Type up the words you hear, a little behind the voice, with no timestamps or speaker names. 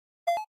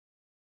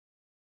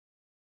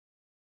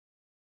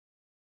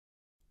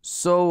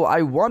So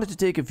I wanted to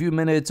take a few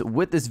minutes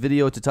with this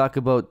video to talk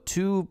about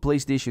two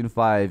PlayStation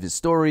 5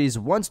 stories.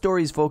 One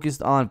story is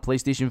focused on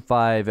PlayStation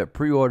 5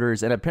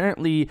 pre-orders, and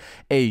apparently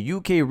a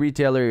UK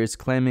retailer is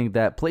claiming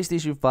that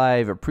PlayStation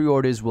 5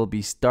 pre-orders will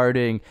be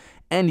starting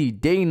any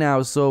day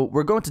now, so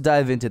we're going to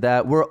dive into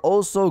that. We're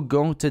also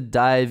going to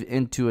dive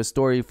into a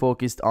story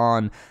focused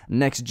on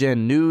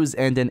next-gen news,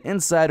 and an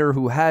insider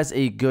who has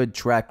a good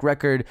track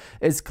record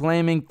is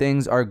claiming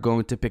things are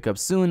going to pick up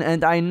soon.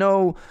 And I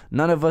know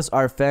none of us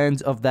are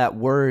fans of that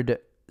word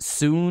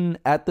soon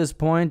at this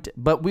point,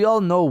 but we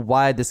all know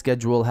why the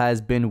schedule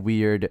has been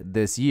weird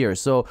this year.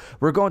 So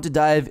we're going to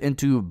dive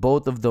into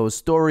both of those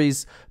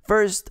stories.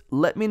 First,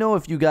 let me know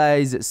if you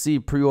guys see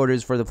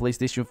pre-orders for the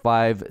PlayStation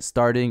 5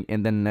 starting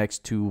in the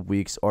next 2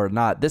 weeks or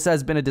not. This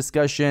has been a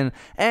discussion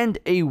and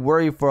a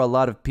worry for a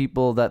lot of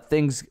people that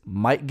things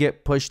might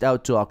get pushed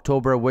out to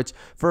October, which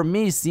for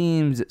me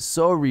seems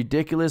so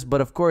ridiculous.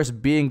 But of course,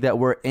 being that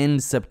we're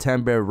in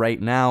September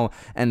right now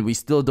and we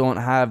still don't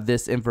have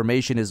this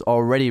information is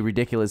already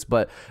ridiculous.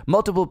 But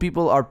multiple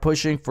people are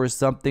pushing for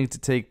something to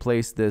take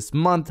place this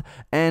month,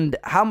 and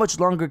how much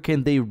longer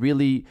can they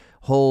really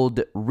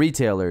hold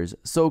retailers?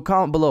 So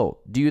comment below,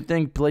 do you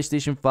think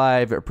PlayStation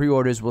 5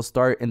 pre-orders will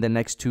start in the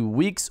next 2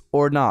 weeks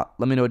or not?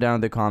 Let me know down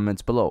in the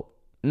comments below.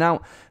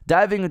 Now,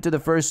 diving into the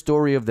first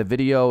story of the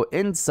video,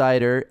 an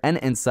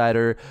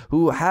insider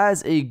who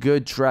has a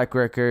good track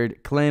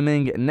record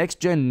claiming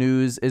next-gen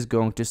news is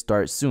going to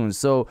start soon.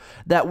 So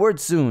that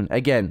word soon,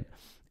 again,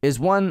 is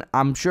one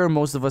I'm sure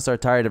most of us are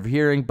tired of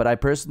hearing, but I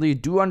personally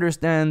do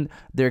understand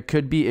there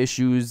could be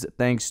issues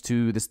thanks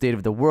to the state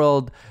of the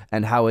world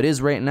and how it is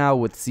right now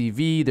with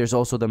CV. There's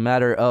also the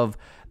matter of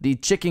the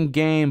chicken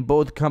game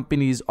both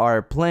companies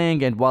are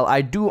playing, and while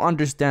I do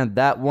understand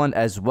that one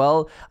as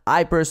well,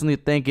 I personally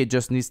think it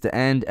just needs to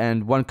end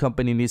and one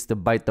company needs to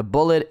bite the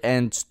bullet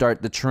and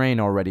start the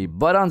train already.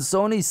 But on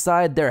Sony's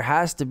side, there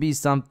has to be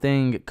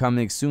something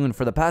coming soon.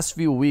 For the past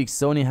few weeks,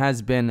 Sony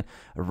has been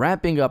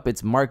ramping up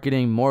its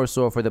marketing more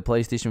so for the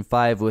PlayStation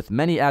 5 with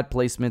many ad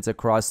placements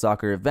across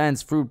soccer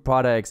events, fruit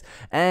products,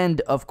 and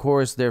of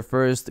course their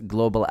first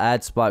global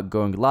ad spot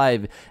going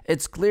live.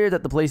 It's clear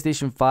that the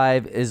PlayStation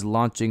 5 is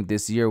launching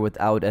this year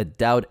without a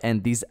doubt,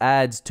 and these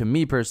ads to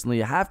me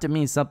personally have to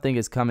mean something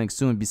is coming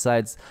soon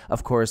besides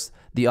of course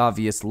the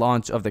obvious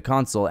launch of the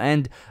console.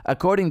 And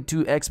according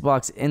to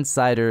Xbox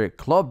insider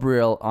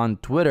Clubriel on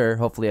Twitter,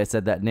 hopefully I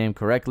said that name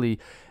correctly,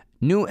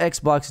 new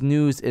Xbox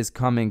news is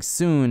coming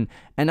soon,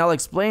 and I'll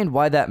explain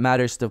why that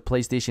matters to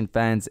PlayStation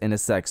fans in a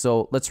sec.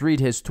 So let's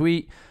read his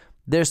tweet.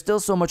 There's still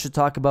so much to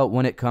talk about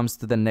when it comes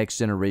to the next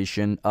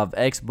generation of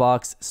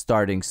Xbox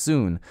starting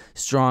soon.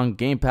 Strong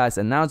Game Pass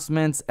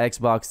announcements,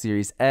 Xbox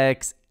Series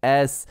X,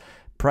 S,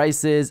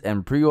 prices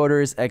and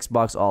pre-orders,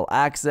 Xbox All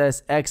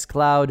Access,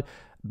 xCloud,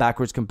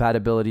 backwards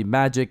compatibility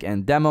magic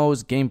and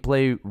demos,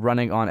 gameplay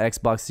running on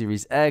Xbox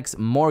Series X,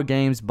 more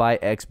games by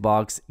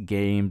Xbox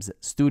Games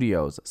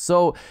Studios.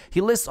 So he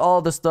lists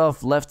all the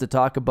stuff left to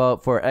talk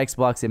about for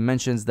Xbox and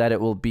mentions that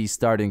it will be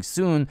starting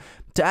soon.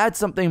 To add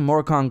something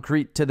more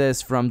concrete to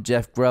this from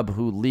Jeff Grubb,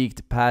 who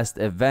leaked past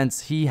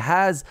events, he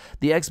has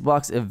the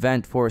Xbox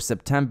event for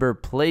September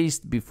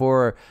placed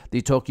before the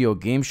Tokyo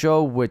Game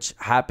Show, which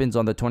happens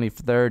on the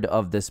 23rd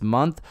of this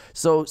month.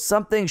 So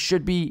something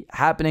should be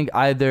happening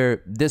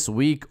either this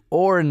week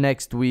or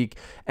next week.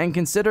 And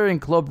considering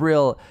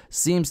Clubriel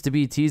seems to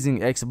be teasing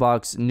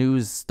Xbox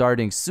news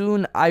starting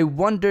soon, I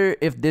wonder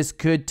if this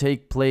could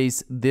take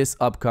place this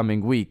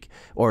upcoming week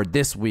or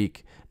this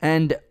week.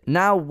 And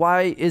now,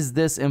 why is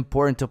this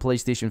important to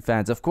PlayStation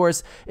fans? Of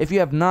course, if you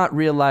have not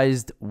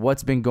realized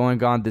what's been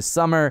going on this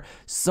summer,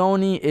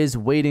 Sony is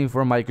waiting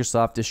for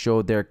Microsoft to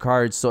show their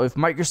cards. So if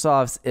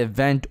Microsoft's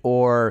event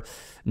or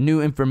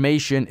new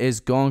information is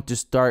going to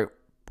start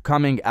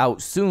coming out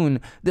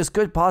soon, this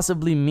could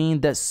possibly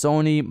mean that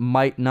Sony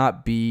might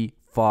not be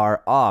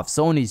far off.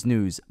 Sony's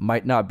news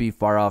might not be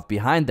far off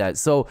behind that.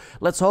 So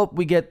let's hope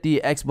we get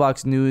the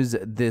Xbox news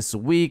this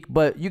week.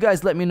 But you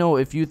guys let me know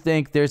if you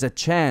think there's a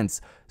chance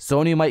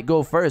Sony might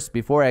go first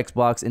before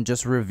Xbox and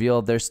just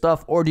reveal their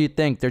stuff, or do you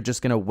think they're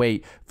just gonna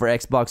wait for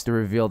Xbox to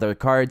reveal their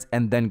cards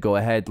and then go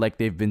ahead like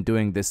they've been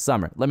doing this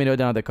summer? Let me know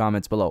down in the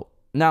comments below.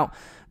 Now,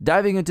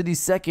 diving into the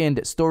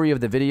second story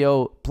of the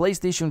video,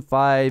 PlayStation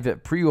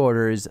 5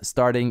 pre-orders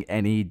starting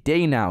any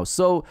day now.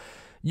 So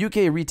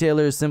UK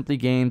retailer Simply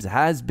Games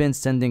has been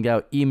sending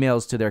out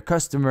emails to their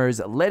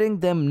customers letting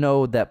them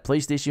know that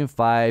PlayStation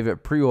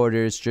 5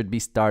 pre-orders should be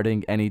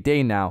starting any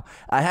day now.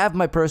 I have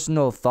my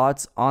personal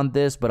thoughts on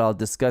this, but I'll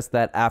discuss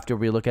that after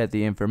we look at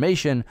the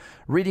information.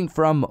 Reading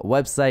from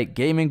website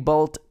Gaming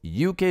Bolt,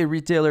 UK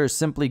retailer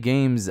Simply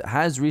Games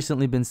has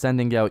recently been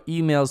sending out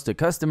emails to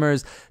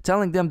customers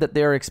telling them that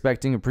they are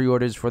expecting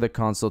pre-orders for the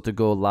console to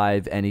go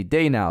live any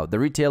day now. The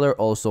retailer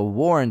also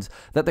warns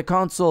that the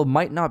console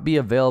might not be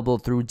available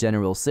through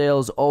general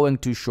sales owing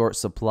to short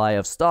supply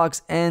of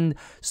stocks, and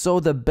so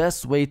the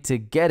best way to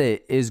get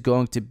it is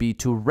going to be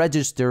to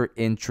register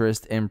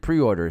interest in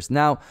pre-orders.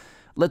 Now,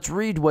 let's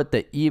read what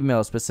the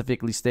email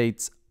specifically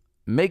states.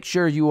 Make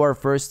sure you are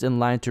first in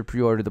line to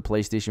pre-order the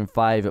PlayStation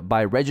 5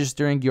 by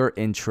registering your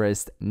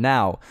interest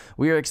now.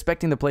 We are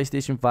expecting the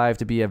PlayStation 5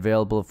 to be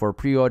available for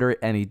pre-order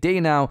any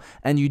day now,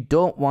 and you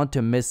don't want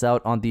to miss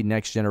out on the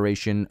next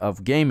generation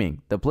of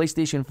gaming. The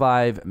PlayStation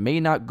 5 may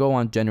not go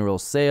on general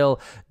sale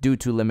due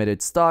to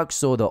limited stock,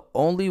 so the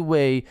only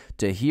way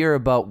to hear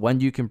about when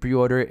you can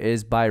pre-order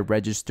is by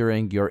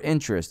registering your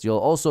interest. You'll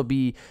also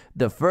be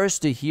the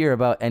first to hear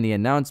about any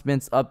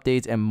announcements,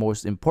 updates, and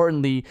most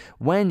importantly,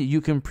 when you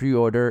can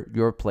pre-order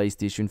your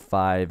PlayStation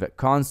 5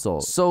 console.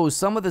 So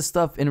some of the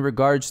stuff in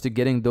regards to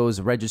getting those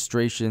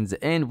registrations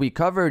in, we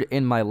covered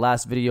in my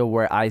last video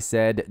where I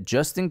said,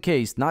 just in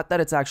case, not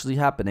that it's actually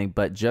happening,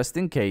 but just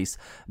in case,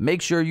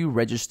 make sure you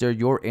register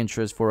your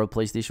interest for a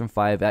PlayStation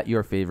 5 at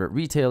your favorite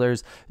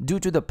retailers due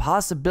to the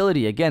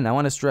possibility, again, I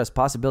want to stress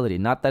possibility,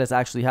 not that it's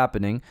actually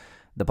happening,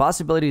 the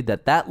possibility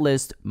that that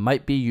list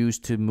might be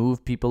used to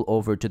move people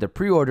over to the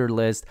pre-order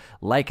list,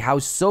 like how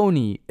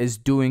Sony is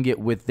doing it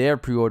with their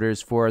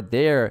pre-orders for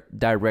their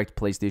direct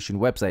PlayStation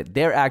website.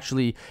 They're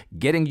actually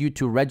getting you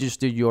to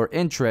register your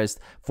interest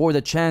for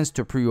the chance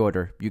to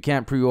pre-order. You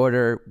can't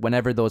pre-order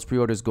whenever those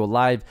pre-orders go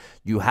live.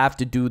 You have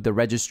to do the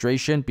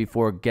registration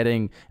before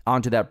getting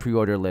onto that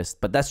pre-order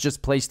list. But that's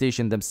just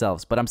PlayStation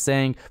themselves. But I'm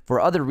saying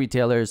for other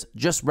retailers,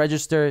 just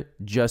register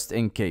just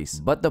in case.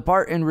 But the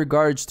part in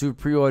regards to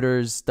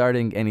pre-orders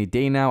starting any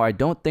day now, I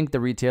don't think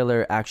the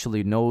retailer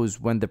actually knows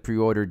when the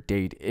pre-order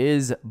date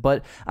is,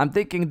 but I'm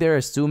thinking they're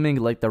assuming,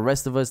 like the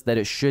rest of us, that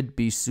it should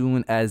be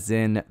soon, as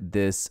in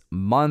this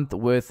month,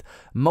 with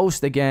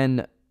most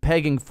again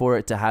pegging for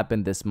it to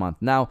happen this month.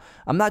 Now,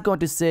 I'm not going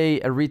to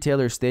say a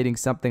retailer stating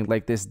something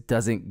like this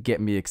doesn't get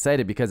me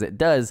excited, because it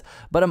does,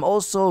 but I'm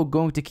also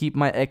going to keep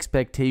my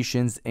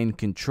expectations in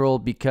control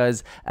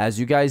because, as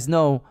you guys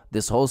know,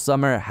 this whole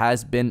summer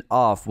has been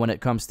off when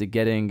it comes to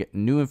getting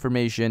new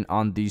information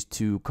on these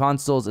two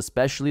consoles,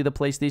 especially the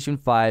PlayStation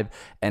 5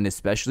 and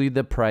especially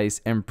the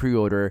price and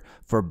pre-order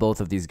for both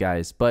of these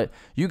guys. But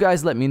you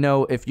guys let me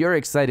know if you're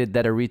excited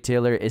that a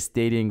retailer is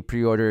stating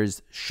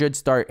pre-orders should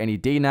start any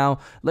day now.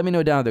 Let me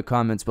know down in the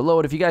comments below.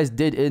 And if you guys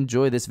did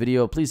enjoy this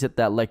video, please hit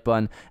that like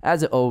button,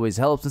 as it always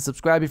helps, and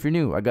subscribe if you're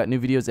new. I got new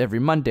videos every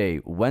Monday,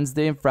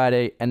 Wednesday, and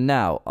Friday, and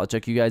now I'll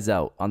check you guys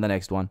out on the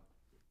next one.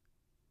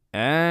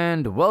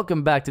 And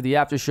welcome back to the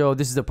after show.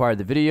 This is the part of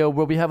the video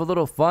where we have a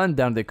little fun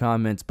down in the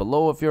comments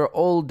below. If you're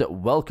old,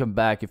 welcome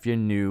back. If you're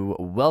new,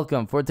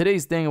 welcome. For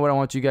today's thing, what I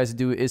want you guys to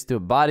do is to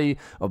body,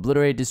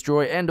 obliterate,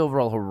 destroy, and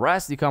overall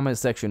harass the comment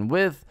section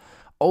with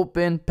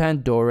 "Open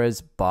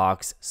Pandora's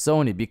Box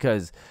Sony,"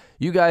 because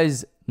you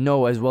guys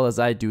know as well as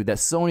I do that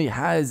Sony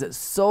has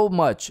so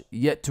much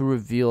yet to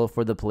reveal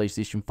for the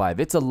PlayStation 5.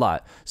 It's a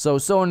lot. So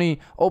Sony,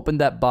 open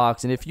that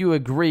box, and if you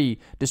agree,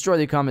 destroy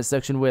the comment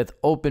section with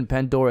 "Open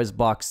Pandora's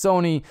Box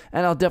Sony,"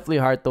 and I'll definitely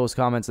heart those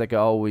comments like I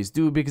always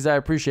do, because I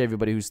appreciate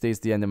everybody who stays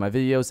to the end of my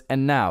videos.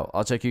 And now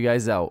I'll check you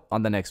guys out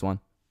on the next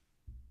one.